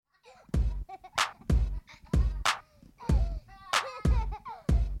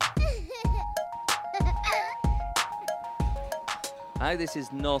Hi, this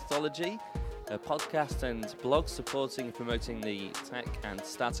is Northology, a podcast and blog supporting and promoting the tech and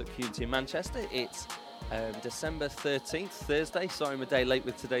startup community in Manchester. It's December 13th, Thursday. Sorry I'm a day late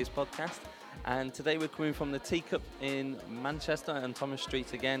with today's podcast. And today we're coming from the Teacup in Manchester on Thomas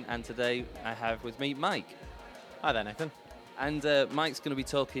Street again. And today I have with me Mike. Hi there, Nathan. And Mike's going to be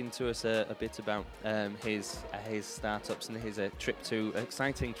talking to us a bit about his startups and his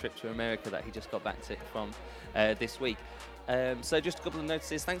exciting trip to America that he just got back from this week. So just a couple of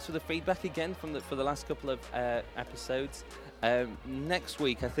notices. Thanks for the feedback again for the last couple of episodes. Next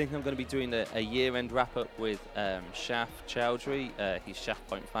week, I think I'm going to be doing a year-end wrap-up with Shaf Chowdhury. He's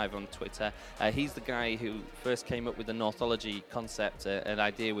Shaf.5 on Twitter. He's the guy who first came up with the Northology concept, an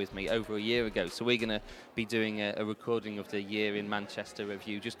idea with me over a year ago. So we're going to be doing a recording of the Year in Manchester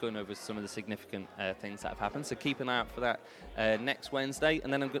review, just going over some of the significant things that have happened. So keep an eye out for that next Wednesday.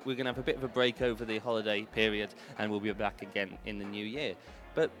 And then we're going to have a bit of a break over the holiday period, and we'll be back again in the new year.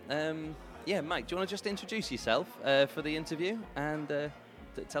 But yeah, Mike, do you want to just introduce yourself for the interview and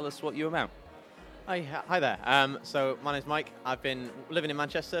tell us what you're about? Hi there. So my name's Mike. I've been living in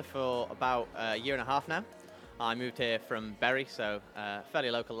Manchester for about a year and a half now. I moved here from Bury, so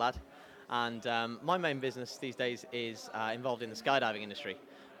fairly local lad. And my main business these days is involved in the skydiving industry.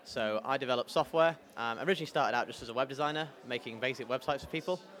 So I develop software. Originally started out just as a web designer, making basic websites for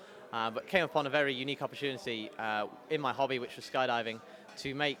people, but came upon a very unique opportunity in my hobby, which was skydiving,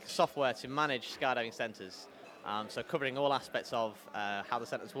 to make software to manage skydiving centres. So covering all aspects of how the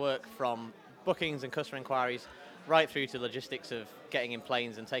centres work, from bookings and customer inquiries, right through to logistics of getting in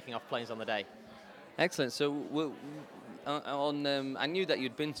planes and taking off planes on the day. Excellent. So I knew that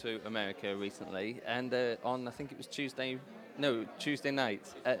you'd been to America recently, and on, I think it was Tuesday night.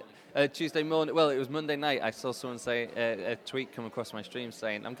 Tuesday morning, well, it was Monday night, I saw someone say, a tweet come across my stream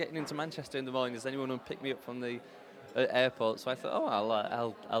saying, I'm getting into Manchester in the morning, does anyone want to pick me up from the airport? So I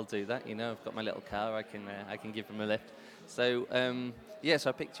thought, I'll do that. You know, I've got my little car. I can give them a lift. So so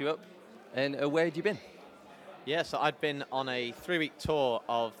I picked you up. And where had you been? Yeah, so I'd been on a 3-week tour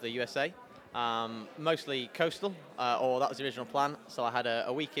of the USA, mostly coastal, or that was the original plan. So I had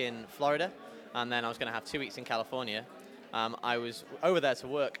a week in Florida, and then I was going to have 2 weeks in California. I was over there to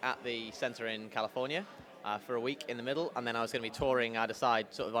work at the center in California for a week in the middle, and then I was going to be touring either side,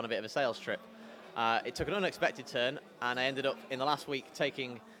 sort of on a bit of a sales trip. It took an unexpected turn, and I ended up in the last week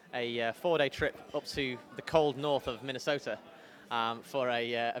taking a 4-day trip up to the cold north of Minnesota for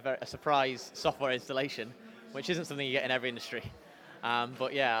a surprise software installation, which isn't something you get in every industry.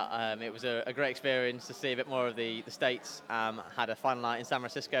 But yeah, it was a great experience to see a bit more of the States. Had a final night in San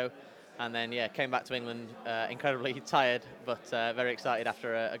Francisco, and then came back to England incredibly tired, but very excited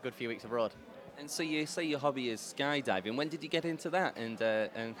after a good few weeks abroad. And so you say your hobby is skydiving. When did you get into that?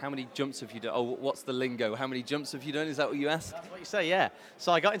 And how many jumps have you done? Oh, what's the lingo? How many jumps have you done? Is that what you ask? That's what you say, yeah.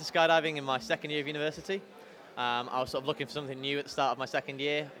 So I got into skydiving in my second year of university. I was sort of looking for something new at the start of my second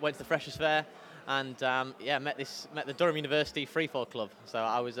year. Went to the Freshers' Fair, and met the Durham University Freefall Club. So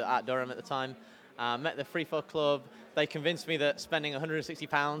I was at Durham at the time. Met the Freefall Club. They convinced me that spending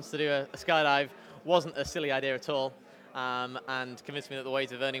 £160 to do a skydive wasn't a silly idea at all. And convinced me that the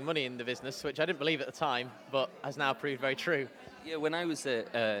ways of earning money in the business, which I didn't believe at the time, but has now proved very true. Yeah, when I was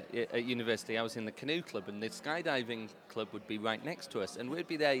at university, I was in the canoe club, and the skydiving club would be right next to us, and we'd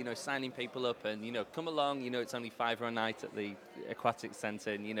be there, signing people up, and come along. It's only £5 a night at the aquatic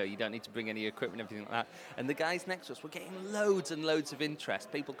centre, and you don't need to bring any equipment, everything like that. And the guys next to us were getting loads and loads of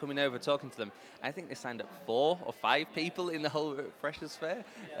interest. People coming over, talking to them. I think they signed up 4 or 5 people in the whole Freshers' Fair.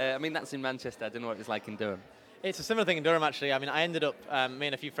 I mean, that's in Manchester. I don't know what it's like in Durham. It's a similar thing in Durham, actually. I mean, I ended up, me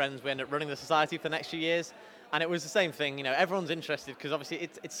and a few friends, we ended up running the society for the next few years, and it was the same thing. Everyone's interested because obviously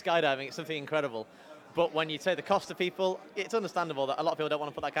it's skydiving, it's something incredible. But when you say the cost to people, it's understandable that a lot of people don't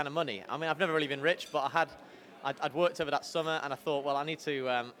want to put that kind of money. I mean, I've never really been rich, but I'd worked over that summer, and I thought, well, I need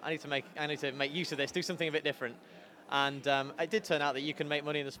to make use of this, do something a bit different. And it did turn out that you can make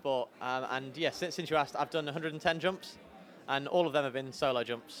money in the sport. And yeah, since you asked, I've done 110 jumps, and all of them have been solo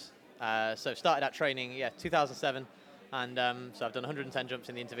jumps. So started out training, 2007, and so I've done 110 jumps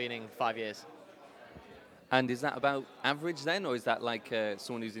in the intervening 5 years. And is that about average then, or is that like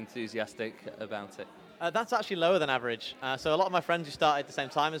someone who's enthusiastic about it? That's actually lower than average. So a lot of my friends who started at the same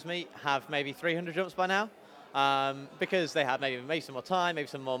time as me have maybe 300 jumps by now, because they have maybe some more time, maybe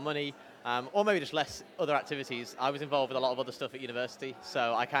some more money, or maybe just less other activities. I was involved with a lot of other stuff at university,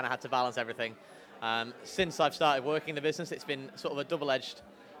 so I kind of had to balance everything. Since I've started working in the business, it's been sort of a double-edged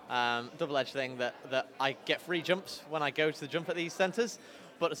thing that I get free jumps when I go to the jump at these centres,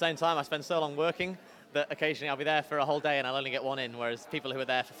 but at the same time I spend so long working that occasionally I'll be there for a whole day and I'll only get one in, whereas people who are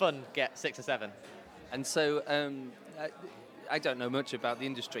there for fun get 6 or 7. And so I don't know much about the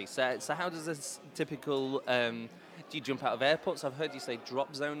industry. So how does this typical? Do you jump out of airports? I've heard you say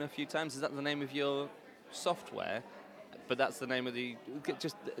drop zone a few times. Is that the name of your software? But that's the name of the.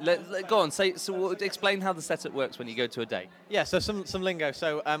 Just go on. Explain how the setup works when you go to a day. Yeah, so some lingo.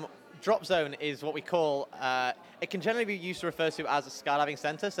 So drop zone is what we call. It can generally be used to refer to as a skydiving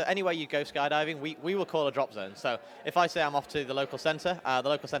centre. So anywhere you go skydiving, we will call a drop zone. So if I say I'm off to the local centre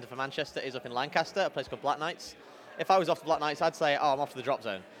for Manchester is up in Lancaster, a place called Black Knights. If I was off to Black Knights, I'd say, I'm off to the drop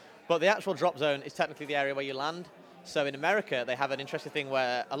zone. But the actual drop zone is technically the area where you land. So in America, they have an interesting thing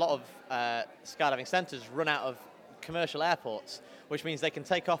where a lot of skydiving centres run out of commercial airports, which means they can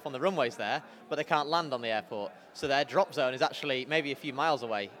take off on the runways there, but they can't land on the airport. So their drop zone is actually maybe a few miles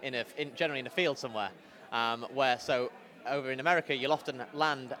away, generally in a field somewhere. So over in America, you'll often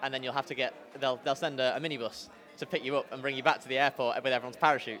land, and then you'll have to they'll send a minibus to pick you up and bring you back to the airport with everyone's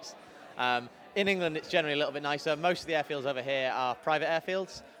parachutes. In England, it's generally a little bit nicer. Most of the airfields over here are private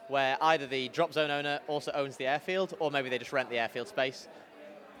airfields, where either the drop zone owner also owns the airfield, or maybe they just rent the airfield space.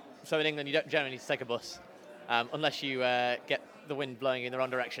 So in England, you don't generally need to take a bus, unless you get the wind blowing you in the wrong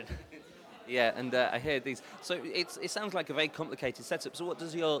direction. Yeah, and I hear these. So it sounds like a very complicated setup. So what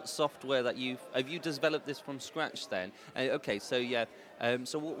does your software have you developed this from scratch then? Okay, so yeah.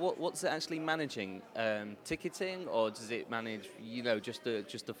 So what's it actually managing? Ticketing, or does it manage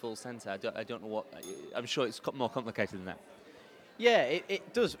just a full centre? I don't know what. I'm sure it's more complicated than that. Yeah,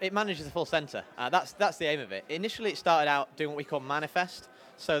 it does. It manages the full centre. That's the aim of it. Initially, it started out doing what we call manifest.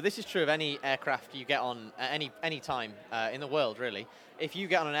 So this is true of any aircraft you get on at any time in the world, really. If you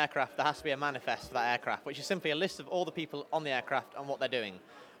get on an aircraft, there has to be a manifest for that aircraft, which is simply a list of all the people on the aircraft and what they're doing,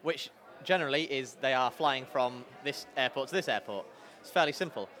 which generally is they are flying from this airport to this airport. It's fairly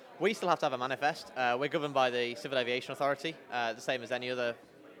simple. We still have to have a manifest. We're governed by the Civil Aviation Authority, the same as any other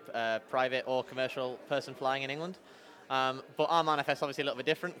private or commercial person flying in England. But our manifest is obviously a little bit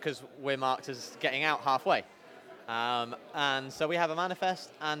different because we're marked as getting out halfway. And so we have a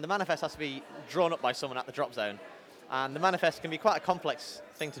manifest, and the manifest has to be drawn up by someone at the drop zone. And the manifest can be quite a complex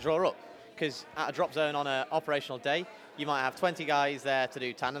thing to draw up, because at a drop zone on an operational day, you might have 20 guys there to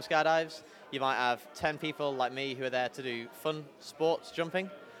do tandem skydives. You might have 10 people like me who are there to do fun sports jumping.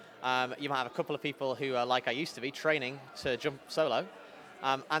 You might have a couple of people who are, like I used to be, training to jump solo.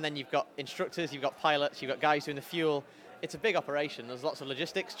 And then you've got instructors, you've got pilots, you've got guys doing the fuel. It's a big operation. There's lots of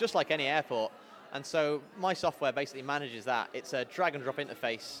logistics, just like any airport. And so my software basically manages that. It's a drag and drop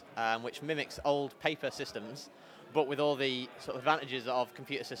interface, which mimics old paper systems, but with all the sort of advantages of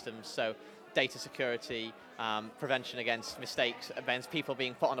computer systems. So data security, prevention against mistakes, against people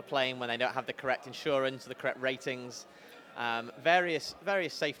being put on a plane when they don't have the correct insurance, the correct ratings, various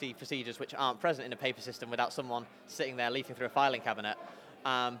safety procedures which aren't present in a paper system without someone sitting there leafing through a filing cabinet,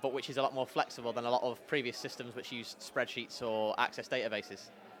 but which is a lot more flexible than a lot of previous systems which use spreadsheets or access databases.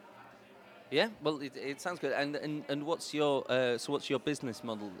 Yeah, well, it sounds good. And what's your business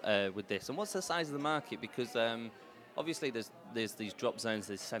model with this? And what's the size of the market? Because obviously there's these drop zones,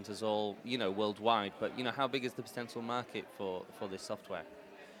 there's centres all worldwide. But how big is the potential market for this software?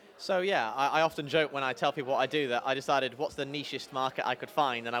 So yeah, I often joke when I tell people what I do that I decided what's the nichest market I could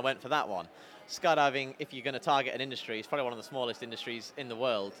find, and I went for that one. Skydiving, if you're going to target an industry, is probably one of the smallest industries in the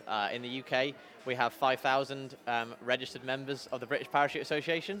world. In the UK, we have 5,000 registered members of the British Parachute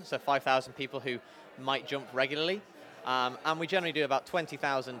Association, so 5,000 people who might jump regularly, and we generally do about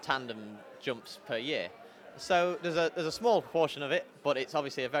 20,000 tandem jumps per year. So there's a small proportion of it, but it's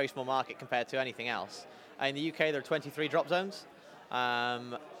obviously a very small market compared to anything else. In the UK, there are 23 drop zones,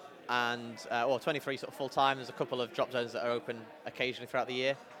 or 23 sort of full-time. There's a couple of drop zones that are open occasionally throughout the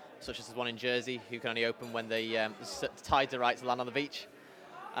year, such as the one in Jersey, who can only open when the tides are right to land on the beach.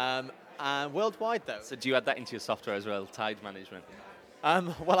 And worldwide, though. So do you add that into your software as well, tide management?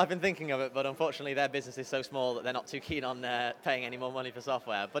 Well, I've been thinking of it, but unfortunately their business is so small that they're not too keen on paying any more money for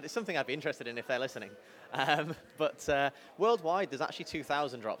software. But it's something I'd be interested in if they're listening. But worldwide, there's actually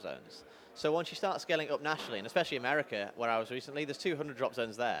 2,000 drop zones. So once you start scaling up nationally, and especially America, where I was recently, there's 200 drop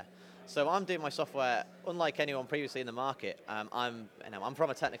zones there. So I'm doing my software unlike anyone previously in the market. I'm from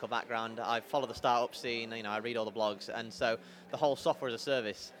a technical background. I follow the startup scene. I read all the blogs, and so the whole software as a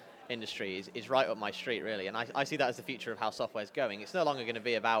service industry is right up my street, really. And I see that as the future of how software is going. It's no longer going to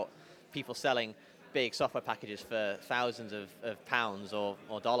be about people selling big software packages for thousands of pounds or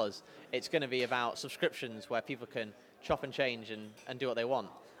dollars. It's going to be about subscriptions where people can chop and change and do what they want.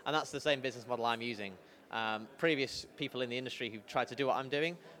 And that's the same business model I'm using. Previous people in the industry who've tried to do what I'm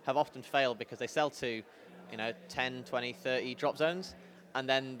doing have often failed because they sell to 10, 20, 30 drop zones, and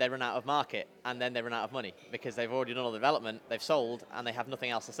then they run out of market, and then they run out of money because they've already done all the development, they've sold, and they have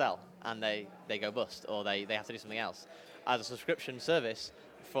nothing else to sell, and they go bust, or they have to do something else. as a subscription service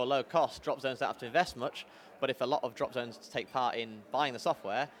for low cost, drop zones don't have to invest much. But if a lot of drop zones take part in buying the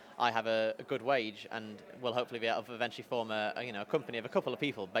software, I have a good wage and will hopefully be able to eventually form a company of a couple of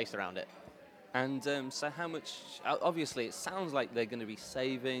people based around it. And so how much, obviously it sounds like they're going to be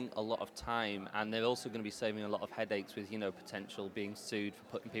saving a lot of time, and they're also going to be saving a lot of headaches with, potential being sued for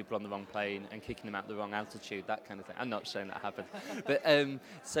putting people on the wrong plane and kicking them out the wrong altitude, that kind of thing. I'm not saying that happened. But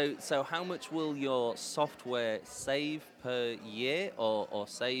so how much will your software save per year or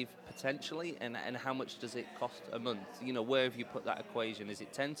save potentially, and how much does it cost a month? Where have you put that equation? Is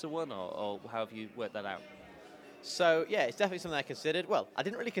it 10 to 1 or how have you worked that out? So yeah, it's definitely something I considered. Well, I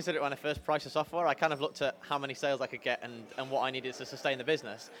didn't really consider it when I first priced the software. I kind of looked at how many sales I could get and what I needed to sustain the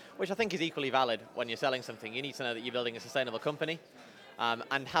business, which I think is equally valid when you're selling something. You need to know that you're building a sustainable company.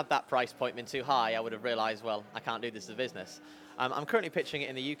 And had that price point been too high, I would have realized, well, I can't do this as a business. I'm currently pitching it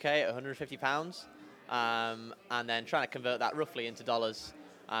in the UK at £150, and then trying to convert that roughly into dollars,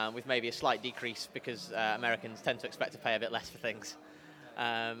 with maybe a slight decrease because Americans tend to expect to pay a bit less for things.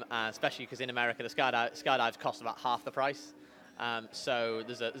 Especially because in America the skydives cost about half the price, so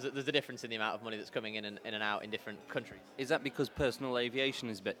there's a difference in the amount of money that's coming in and out in different countries. Is that because personal aviation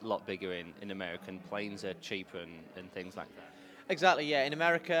is a lot bigger in America, and planes are cheaper and things like that? Exactly, yeah. In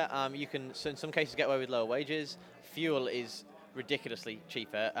America, you can in some cases get away with lower wages. Fuel is ridiculously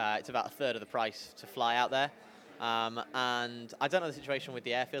cheaper. It's about a third of the price to fly out there. And I don't know the situation with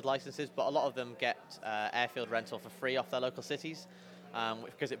the airfield licenses, but a lot of them get airfield rental for free off their local cities.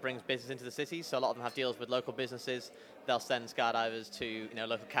 Because it brings business into the cities, so a lot of them have deals with local businesses. They'll send skydivers to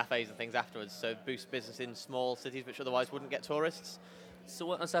local cafes and things afterwards, so boost business in small cities which otherwise wouldn't get tourists. So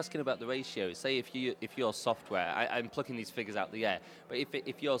what I was asking about the ratio, say if your software, I'm plucking these figures out the air, but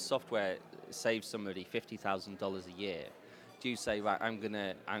if your software saves somebody $50,000 a year, do you say, right, I'm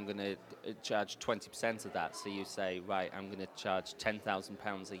gonna charge 20% of that? So you say, right, I'm gonna charge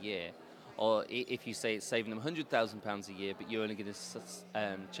 £10,000 a year. Or if you say it's saving them £100,000 a year, but you're only going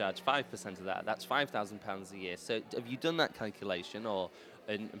to charge 5% of that, that's £5,000 a year. So have you done that calculation, or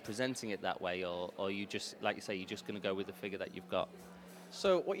and presenting it that way, or you just, like you say, you're just going to go with the figure that you've got?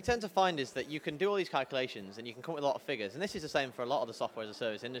 So what you tend to find is that you can do all these calculations and you can come up with a lot of figures, and this is the same for a lot of the software as a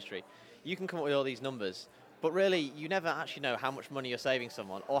service industry. You can come up with all these numbers, but really you never actually know how much money you're saving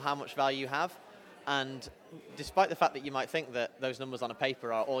someone or how much value you have. And despite the fact that you might think that those numbers on a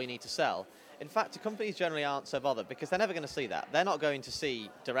paper are all you need to sell, in fact, the companies generally aren't so bothered because they're never going to see that. They're not going to see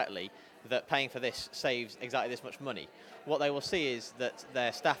directly that paying for this saves exactly this much money. What they will see is that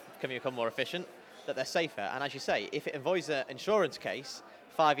their staff can become more efficient, that they're safer, and as you say, if it avoids an insurance case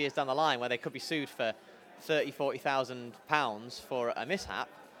 5 years down the line where they could be sued for £30,000-40,000 for a mishap,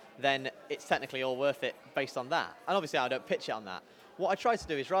 then it's technically all worth it based on that. And obviously I don't pitch it on that. What I try to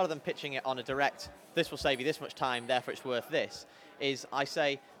do is, rather than pitching it on a direct, this will save you this much time, therefore it's worth this, is I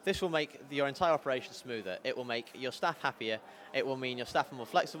say, this will make your entire operation smoother. It will make your staff happier. It will mean your staff are more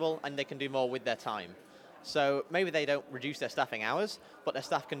flexible and they can do more with their time. So maybe they don't reduce their staffing hours, but their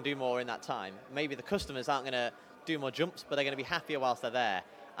staff can do more in that time. Maybe the customers aren't going to do more jumps, but they're going to be happier whilst they're there.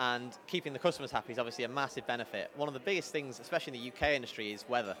 And keeping the customers happy is obviously a massive benefit. One of the biggest things, especially in the UK industry, is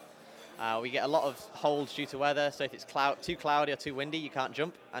weather. We get a lot of holds due to weather, so if it's too cloudy or too windy, you can't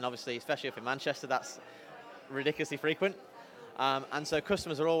jump. And obviously, especially up in Manchester, that's ridiculously frequent. And so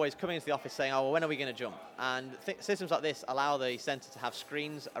customers are always coming into the office saying, oh, well, when are we going to jump? And systems like this allow the centre to have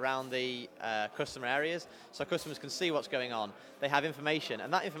screens around the customer areas, so customers can see what's going on. They have information,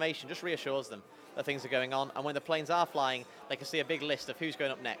 and that information just reassures them that things are going on. And when the planes are flying, they can see a big list of who's going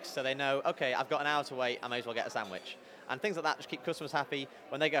up next. So they know, okay, I've got an hour to wait, I may as well get a sandwich. And things like that just keep customers happy.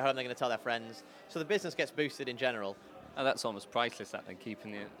 When they go home, they're going to tell their friends. So the business gets boosted in general. Oh, that's almost priceless, that thing,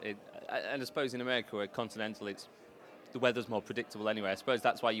 keeping it. And I suppose in America, where continental, the weather's more predictable anyway. I suppose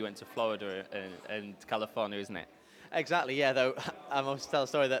that's why you went to Florida and California, isn't it? Exactly, yeah, though I must tell a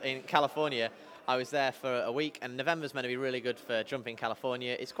story that in California, I was there for a week, and November's meant to be really good for jumping in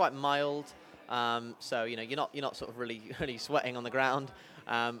California. It's quite mild, so you're not sort of really sweating on the ground,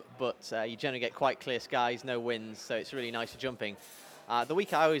 but you generally get quite clear skies, no winds, so it's really nice for jumping. The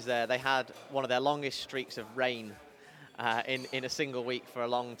week I was there, they had one of their longest streaks of rain in a single week for a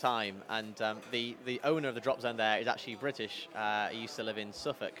long time, and the owner of the drop zone there is actually British. He used to live in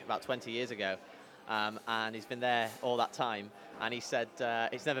Suffolk about 20 years ago, and he's been there all that time, and he said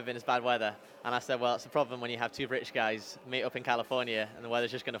it's never been as bad weather. And I said, well, it's a problem when you have two British guys meet up in California and the weather's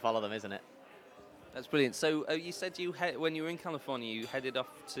just going to follow them, isn't it? That's brilliant. So you said when you were in California, you headed off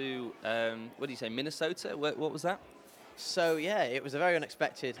to, what do you say, Minnesota? What was that? So yeah, it was a very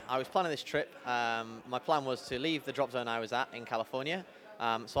unexpected. I was planning this trip. My plan was to leave the drop zone I was at in California,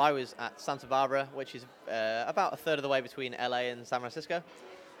 So I was at Santa Barbara, which is about a third of the way between LA and San Francisco.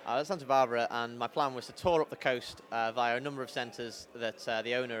 I was at Santa Barbara, and my plan was to tour up the coast via a number of centers that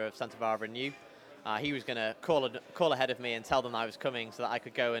the owner of Santa Barbara knew. He was going to call ahead of me and tell them I was coming so that I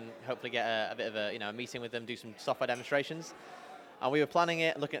could go and hopefully get a bit of a meeting with them, do some software demonstrations. And we were planning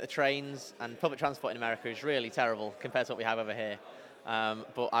it, looking at the trains, and public transport in America is really terrible compared to what we have over here.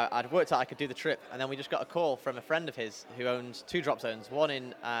 But I'd worked out I could do the trip, and then we just got a call from a friend of his who owns 2 drop zones, one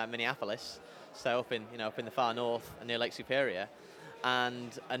in Minneapolis, so up in the far north near Lake Superior,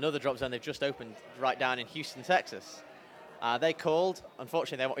 and another drop zone they've just opened right down in Houston, Texas. They called.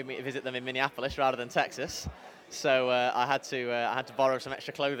 Unfortunately, they wanted me to visit them in Minneapolis rather than Texas, so I had to borrow some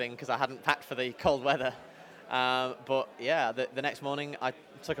extra clothing because I hadn't packed for the cold weather. But yeah, the next morning I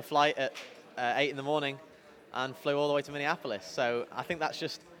took a flight at 8 in the morning and flew all the way to Minneapolis. So I think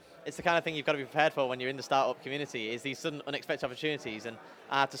it's the kind of thing you've got to be prepared for when you're in the startup community, is these sudden unexpected opportunities. And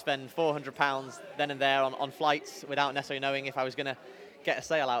I had to spend £400 then and there on flights without necessarily knowing if I was going to get a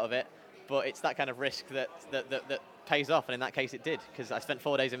sale out of it. But it's that kind of risk that pays off, and in that case it did, because I spent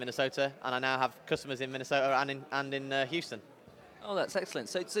 4 days in Minnesota, and I now have customers in Minnesota and in Houston. Oh, that's excellent.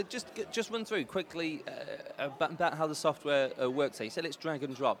 So just run through quickly about how the software works. So you said it's drag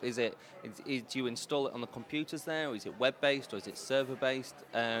and drop. Do you install it on the computers there, or is it web-based, or is it server-based?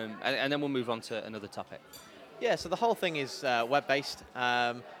 And then we'll move on to another topic. Yeah, so the whole thing is web-based.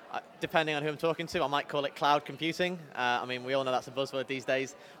 Depending on who I'm talking to, I might call it cloud computing. I mean, we all know that's a buzzword these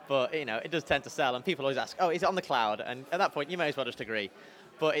days, but it does tend to sell, and people always ask, oh, is it on the cloud? And at that point, you may as well just agree.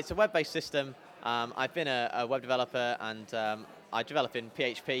 But it's a web-based system. I've been a web developer, and I develop in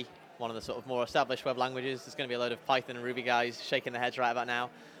PHP, one of the sort of more established web languages. There's going to be a load of Python and Ruby guys shaking their heads right about now.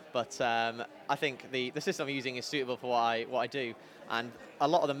 But I think the system I'm using is suitable for what I do. And a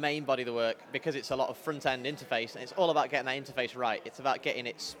lot of the main body of the work, because it's a lot of front-end interface, and it's all about getting that interface right. It's about getting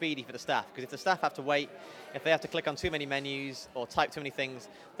it speedy for the staff. Because if the staff have to wait, if they have to click on too many menus or type too many things,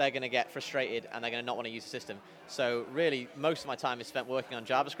 they're going to get frustrated and they're going to not want to use the system. So really, most of my time is spent working on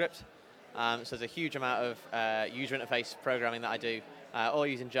JavaScript. So there's a huge amount of user interface programming that I do, all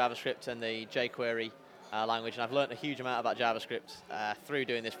using JavaScript and the jQuery language. And I've learned a huge amount about JavaScript through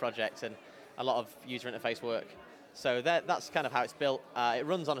doing this project, and a lot of user interface work. So that's kind of how it's built. It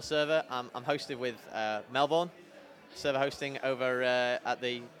runs on a server. I'm hosted with Melbourne, server hosting over at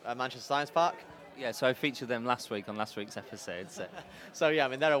the Manchester Science Park. Yeah, so I featured them last week on last week's episode. So yeah, I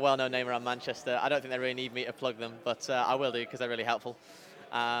mean, they're a well-known name around Manchester. I don't think they really need me to plug them, but I will do because they're really helpful.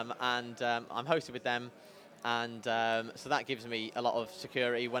 I'm hosted with them, and so that gives me a lot of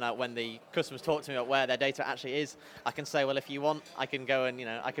security. When the customers talk to me about where their data actually is, I can say, well, if you want, I can go and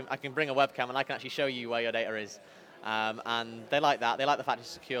I can bring a webcam and I can actually show you where your data is. And they like that. They like the fact it's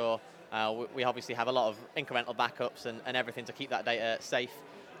secure. We obviously have a lot of incremental backups and everything to keep that data safe.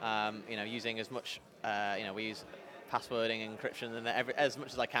 Using as much, we use passwording, encryption, and as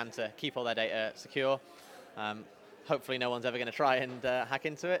much as I can to keep all their data secure. Hopefully no one's ever going to try and hack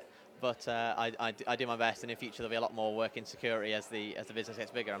into it, but I do my best, and in future there'll be a lot more work in security as the business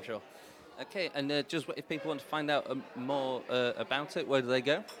gets bigger, I'm sure. Okay, and just if people want to find out more about it, where do they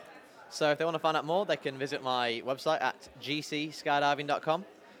go? So if they want to find out more, they can visit my website at gcskydiving.com.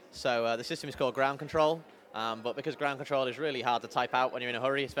 So the system is called Ground Control, but because Ground Control is really hard to type out when you're in a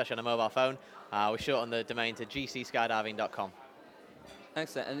hurry, especially on a mobile phone, we shorten the domain to gcskydiving.com.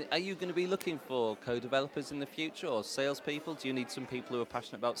 Excellent. And are you going to be looking for co-developers in the future, or salespeople? Do you need some people who are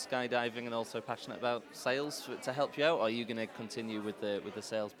passionate about skydiving and also passionate about sales to help you out? Or are you going to continue with the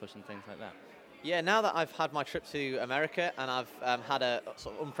sales push and things like that? Yeah, now that I've had my trip to America and I've had a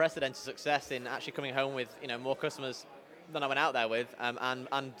sort of unprecedented success in actually coming home with more customers than I went out there with,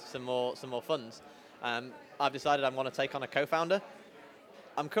 and some more funds, I've decided I want to take on a co-founder.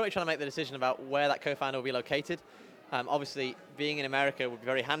 I'm currently trying to make the decision about where that co-founder will be located. Obviously, being in America would be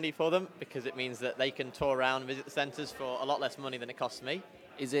very handy for them because it means that they can tour around, visit the centres for a lot less money than it costs me.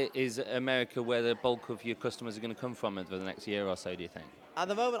 Is America where the bulk of your customers are going to come from over the next year or so, do you think? At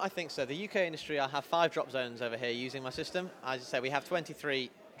the moment, I think so. The UK industry, I have 5 drop zones over here using my system. As I say, we have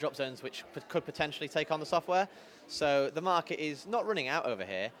 23 drop zones which could potentially take on the software. So the market is not running out over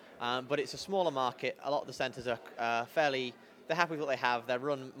here, but it's a smaller market. A lot of the centres are they're happy with what they have. They're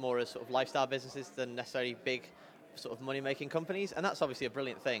run more as sort of lifestyle businesses than necessarily big sort of money-making companies, and that's obviously a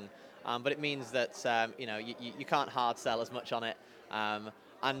brilliant thing. But it means that you can't hard sell as much on it.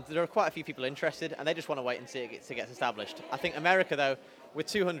 And there are quite a few people interested, and they just want to wait and see it to get established. I think America, though, with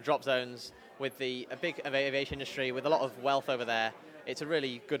 200 drop zones, with a big aviation industry, with a lot of wealth over there, it's a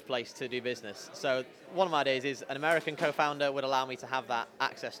really good place to do business. So one of my ideas is an American co-founder would allow me to have that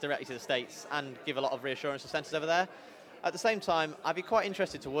access directly to the States and give a lot of reassurance to centres over there. At the same time, I'd be quite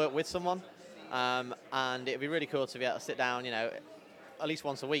interested to work with someone, and it'd be really cool to be able to sit down, at least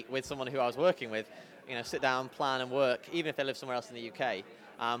once a week with someone who I was working with, sit down, plan and work, even if they live somewhere else in the UK.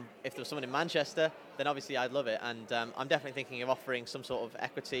 If there was someone in Manchester, then obviously I'd love it, and I'm definitely thinking of offering some sort of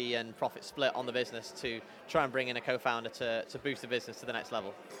equity and profit split on the business to try and bring in a co-founder to boost the business to the next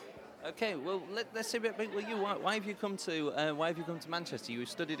level. Okay, well let's see a bit about you. Why have you come to Manchester? You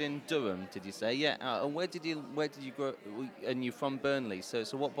studied in Durham, did you say? Yeah. And where did you grow? And you're from Burnley. So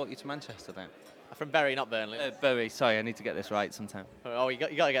what brought you to Manchester then? I'm from Bury, not Burnley. Bury. Sorry, I need to get this right sometime. Oh, you got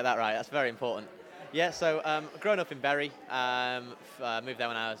to get that right. That's very important. Yeah. So growing up in Bury, moved there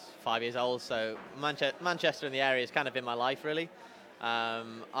when I was 5 years old. So Manchester and the area has kind of been my life really.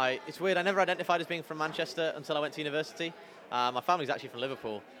 It's weird. I never identified as being from Manchester until I went to university. My family's actually from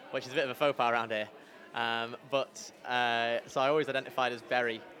Liverpool, which is a bit of a faux pas around here. So I always identified as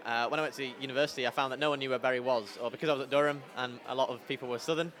Bury. When I went to university, I found that no one knew where Bury was, or because I was at Durham and a lot of people were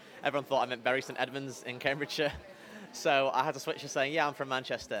Southern, everyone thought I meant Bury St Edmunds in Cambridgeshire. So I had to switch to saying, yeah, I'm from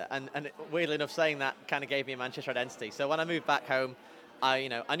Manchester. And weirdly enough, saying that kind of gave me a Manchester identity. So when I moved back home, I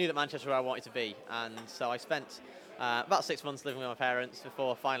knew that Manchester was where I wanted to be. And so I spent about 6 months living with my parents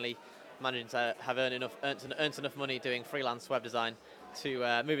before finally managing to have earned enough money doing freelance web design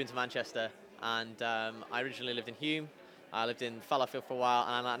to move into Manchester. And I originally lived in Hume. I lived in Fallowfield for a while,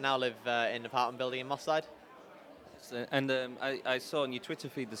 and I now live in an apartment building in Moss Side. And I saw on your Twitter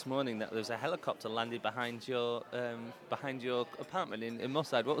feed this morning that there was a helicopter landed behind your apartment in Moss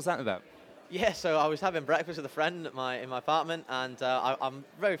Side. What was that about? Yeah, so I was having breakfast with a friend in my apartment, and I'm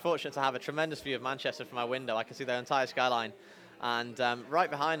very fortunate to have a tremendous view of Manchester from my window. I can see the entire skyline. And right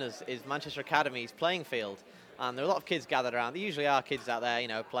behind us is Manchester Academy's playing field. And there are a lot of kids gathered around. There usually are kids out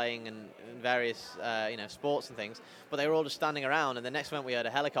there, playing in various, sports and things. But they were all just standing around. And the next moment we heard a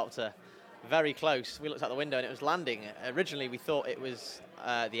helicopter very close. We looked out the window and it was landing. Originally we thought it was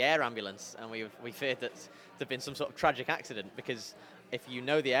the air ambulance, and we feared that there'd been some sort of tragic accident, because if you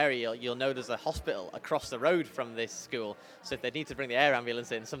know the area, you'll know there's a hospital across the road from this school. So if they need to bring the air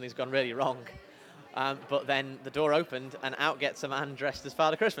ambulance in, something's gone really wrong. But then the door opened and out gets a man dressed as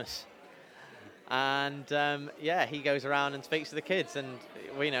Father Christmas. And he goes around and speaks to the kids, and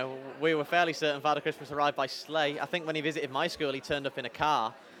we were fairly certain Father Christmas arrived by sleigh. I think when he visited my school, he turned up in a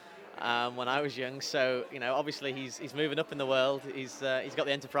car when I was young. So obviously he's moving up in the world. He's got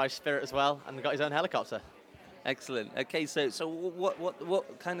the enterprise spirit as well, and got his own helicopter. Excellent. Okay, so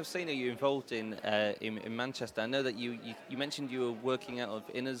what kind of scene are you involved in Manchester? I know that you mentioned you were working out of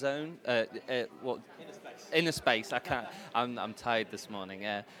Inner Zone. Inner Space. I can't. I'm tired this morning.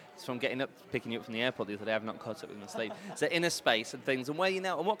 It's from getting up, picking you up from the airport the other day. I've not caught up with my sleep. So Inner Space and things. And where are you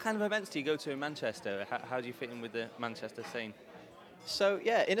now? And what kind of events do you go to in Manchester? How do you fit in with the Manchester scene? So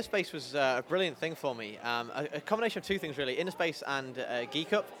yeah, Inner Space was a brilliant thing for me. A combination of two things really: Inner Space and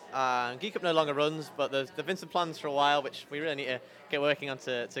Geek Up. Geek Up no longer runs, but there've been some plans for a while, which we really need to get working on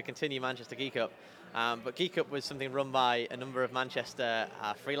to continue Manchester Geek Up. But Geek Up was something run by a number of Manchester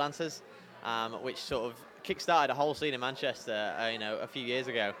freelancers, which sort of kick-started a whole scene in Manchester, a few years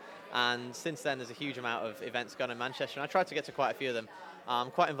ago. And since then, there's a huge amount of events going on in Manchester, and I tried to get to quite a few of them.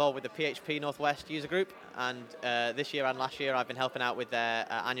 I'm quite involved with the PHP Northwest user group, and this year and last year I've been helping out with their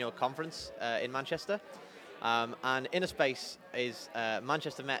annual conference in Manchester. And Inner Space is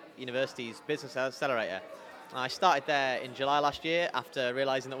Manchester Met University's business accelerator. I started there in July last year after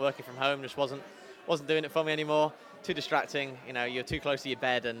realising that working from home just wasn't doing it for me anymore. Too distracting, you're too close to your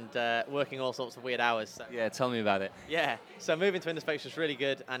bed and working all sorts of weird hours. So. Yeah, tell me about it. Yeah, so moving to Inner Space was really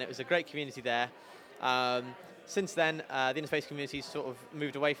good, and it was a great community there. Since then, the Inner Space community's sort of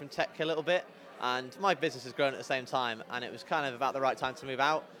moved away from tech a little bit, and my business has grown at the same time, and it was kind of about the right time to move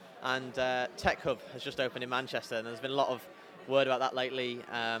out. And Tech Hub has just opened in Manchester, and there's been a lot of word about that lately.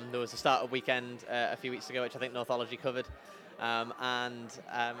 There was a startup weekend a few weeks ago, which I think Northology covered.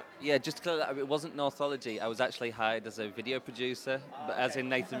 Yeah, just to clear that up, it wasn't Northology. I was actually hired as a video producer, as in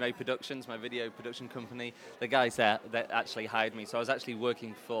Nathan Ray Productions, my video production company. The guys that actually hired me, so I was actually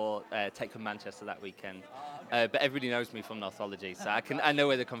working for Tech Hub Manchester that weekend. But everybody knows me from Northology, so I know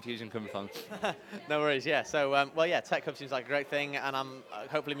where the confusion comes from. No worries, yeah. So, Tech Hub seems like a great thing, and I'm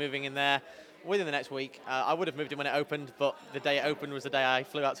hopefully moving in there within the next week. I would have moved in when it opened, but the day it opened was the day I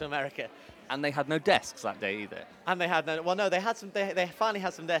flew out to America. And they had no desks that day either. And they had no. Well, no, they had some. They finally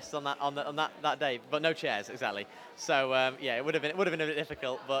had some desks on that day, but no chairs exactly. So it would have been a bit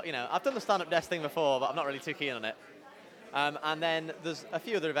difficult. But I've done the stand-up desk thing before, but I'm not really too keen on it. And then there's a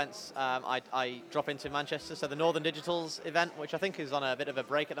few other events I drop into Manchester. So the Northern Digitals event, which I think is on a bit of a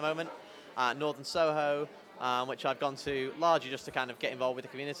break at the moment. Northern Soho, which I've gone to largely just to kind of get involved with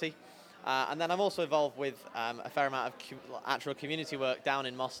the community. And then I'm also involved with a fair amount of actual community work down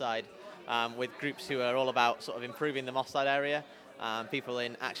in Moss Side with groups who are all about sort of improving the Moss Side area, people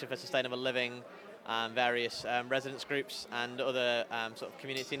in Action for Sustainable Living, various residents groups and other sort of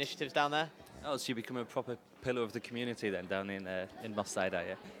community initiatives down there. Oh, so you become a proper pillar of the community then down in Moss Side, are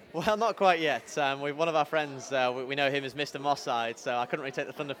you? Well, not quite yet. One of our friends, we know him as Mr. Moss Side, so I couldn't really take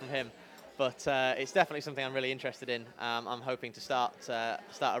the thunder from him. But it's definitely something I'm really interested in. I'm hoping to start a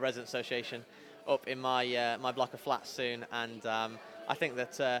resident association up in my my block of flats soon, and I think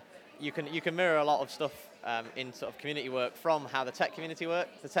that you can mirror a lot of stuff in sort of community work from how the tech community works.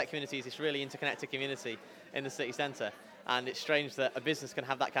 The tech community is this really interconnected community in the city centre, and it's strange that a business can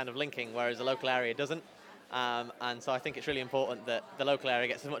have that kind of linking, whereas a local area doesn't. And so I think it's really important that the local area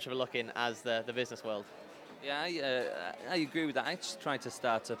gets as much of a look in as the business world. Yeah, I agree with that. I just tried to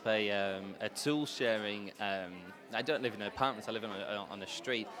start up a tool sharing. I don't live in an apartment, I live on a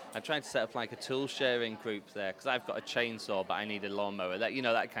street. I tried to set up like a tool sharing group there because I've got a chainsaw, but I need a lawnmower.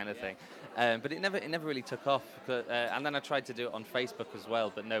 That kind of thing. But it never really took off. And then I tried to do it on Facebook as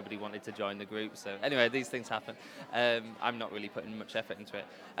well, but nobody wanted to join the group. So anyway, these things happen. I'm not really putting much effort into it.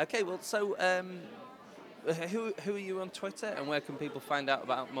 Okay, well, so. Who are you on Twitter, and where can people find out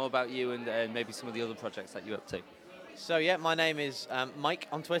more about you and maybe some of the other projects that you're up to? So yeah, my name is Mike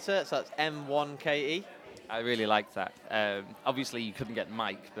on Twitter, so that's M1KE. I really like that. Obviously you couldn't get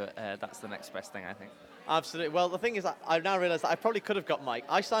Mike, but that's the next best thing, I think. Absolutely. Well, the thing is, I've now realised that I probably could have got Mike.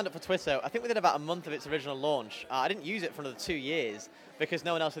 I signed up for Twitter, I think within about a month of its original launch. I didn't use it for another 2 years because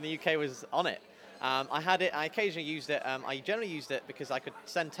no one else in the UK was on it. I occasionally used it. I generally used it because I could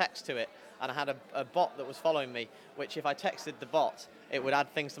send text to it, and I had a bot that was following me, which if I texted the bot, it would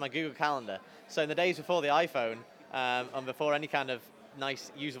add things to my Google Calendar. So in the days before the iPhone, and before any kind of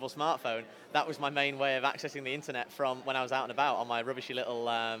nice, usable smartphone, that was my main way of accessing the internet from when I was out and about on my rubbishy little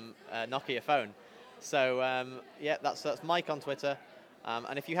Nokia phone. So yeah, that's Mike on Twitter.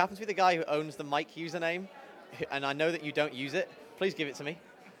 And if you happen to be the guy who owns the Mike username, and I know that you don't use it, please give it to me,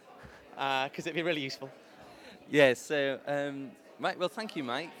 because it'd be really useful. Yeah, so, Mike, well, thank you,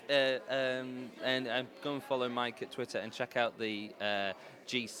 Mike. And go and follow Mike at Twitter and check out the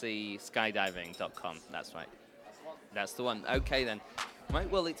gcskydiving.com. That's right. That's the one. Okay, then. Right,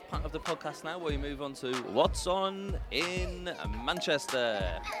 well, it's part of the podcast now where we move on to What's On in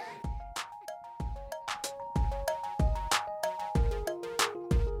Manchester.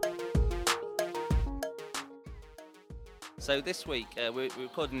 So this week, we're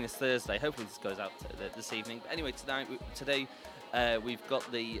recording this Thursday. Hopefully this goes out this evening. But anyway, today we've got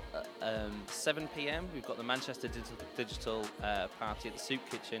the 7 p.m. We've got the Manchester Digital Party at the Soup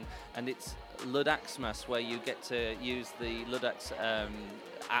Kitchen, and it's Ludaxmas, where you get to use the Ludax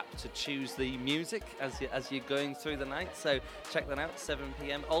app to choose the music as you're going through the night. So check that out, 7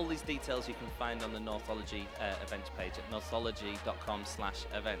 p.m. All these details you can find on the Northology events page at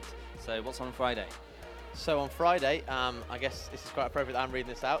northology.com/event. So what's on Friday? So on Friday, I guess this is quite appropriate that I'm reading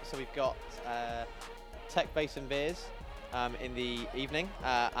this out. So we've got Tech Basin Beers in the evening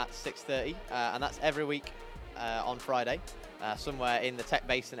at 6:30, and that's every week on Friday, somewhere in the Tech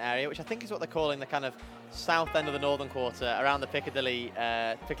Basin area, which I think is what they're calling the kind of south end of the Northern Quarter, around the Piccadilly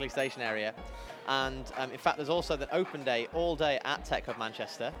Station area. And in fact, there's also the open day all day at Tech Hub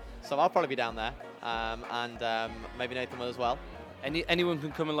Manchester, so I'll probably be down there, and maybe Nathan will as well. Anyone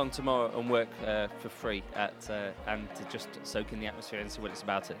can come along tomorrow and work for free and to just soak in the atmosphere and see what it's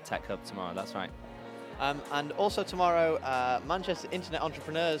about at Tech Hub tomorrow. That's right. And also tomorrow, Manchester Internet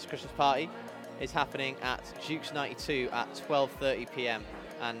Entrepreneurs Christmas Party is happening at Duke's 92 at 12:30 p.m.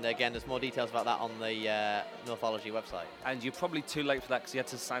 And again, there's more details about that on the Northology website. And you're probably too late for that because you had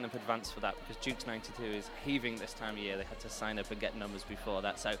to sign up advance for that, because Duke's 92 is heaving this time of year. They had to sign up and get numbers before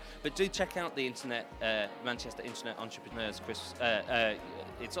that. So, but do check out the Manchester Internet Entrepreneurs.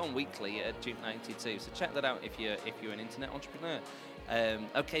 It's on weekly at Duke 92. So check that out if you're an internet entrepreneur.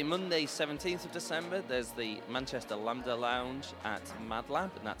 Okay, Monday 17th of December, there's the Manchester Lambda Lounge at Mad Lab,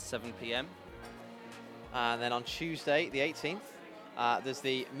 and that's 7 p.m. And then on Tuesday, the 18th, there's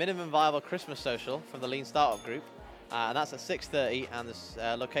the Minimum Viable Christmas Social from the Lean Startup Group, and that's at 6:30, and this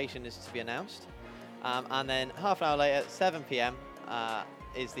location is to be announced. And then half an hour later, at 7 p.m,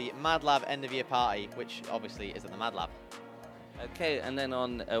 is the Mad Lab End of Year Party, which obviously is at the Mad Lab. Okay, and then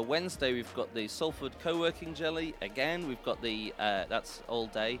on Wednesday we've got the Salford Co-working Jelly. Again, we've got the that's all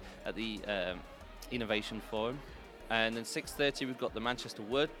day at the Innovation Forum. And then 6:30 we've got the Manchester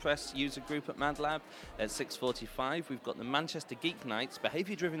WordPress user group at Mad Lab. At 6:45 we've got the Manchester Geek Nights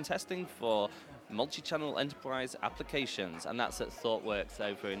behaviour-driven testing for multi-channel enterprise applications, and that's at ThoughtWorks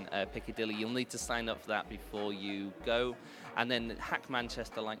over in Piccadilly. You'll need to sign up for that before you go. And then Hack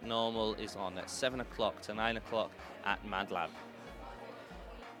Manchester, like normal, is on at 7 o'clock to 9 o'clock at Mad Lab.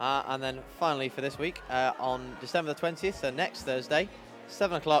 And then finally for this week, on December the 20th, so next Thursday,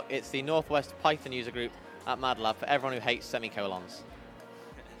 7 o'clock, it's the Northwest Python user group at Mad Lab for everyone who hates semicolons.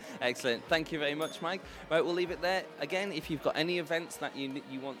 Excellent. Thank you very much, Mike. Right, we'll leave it there. Again, if you've got any events that you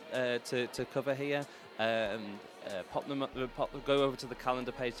want to cover here, pop them up, go over to the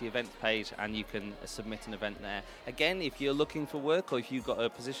calendar page, the events page, and you can submit an event there. Again, if you're looking for work or if you've got a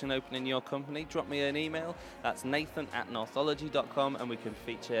position open in your company, drop me an email. That's nathan@northology.com, and we can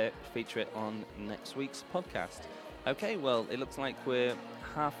feature it on next week's podcast. Okay, well, it looks like we're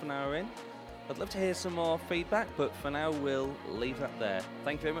half an hour in. I'd love to hear some more feedback, but for now, we'll leave that there.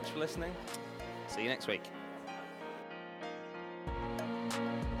 Thank you very much for listening. See you next week.